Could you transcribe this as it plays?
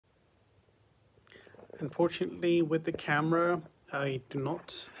Unfortunately, with the camera, I do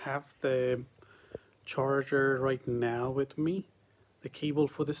not have the charger right now with me, the cable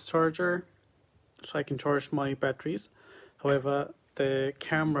for this charger, so I can charge my batteries. However, the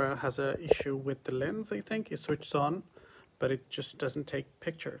camera has an issue with the lens. I think it switches on, but it just doesn't take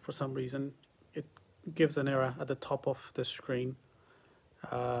picture for some reason. It gives an error at the top of the screen.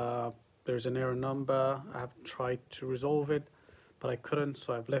 There's an error number. I have tried to resolve it, but I couldn't,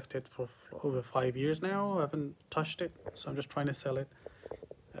 so I've left it for over 5 years now. I haven't touched it, so I'm just trying to sell it.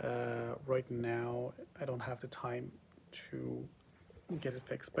 Right now, I don't have the time to get it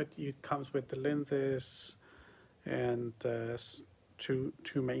fixed, but it comes with the lenses and two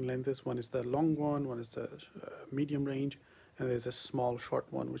main lenses. One is the long one is the medium range, and there's a small short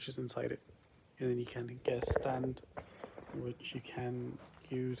one which is inside it. And then you can get a stand which you can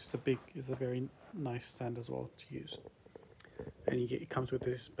use. The big is a very nice stand as well to use, and it comes with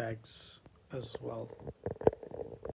these bags as well.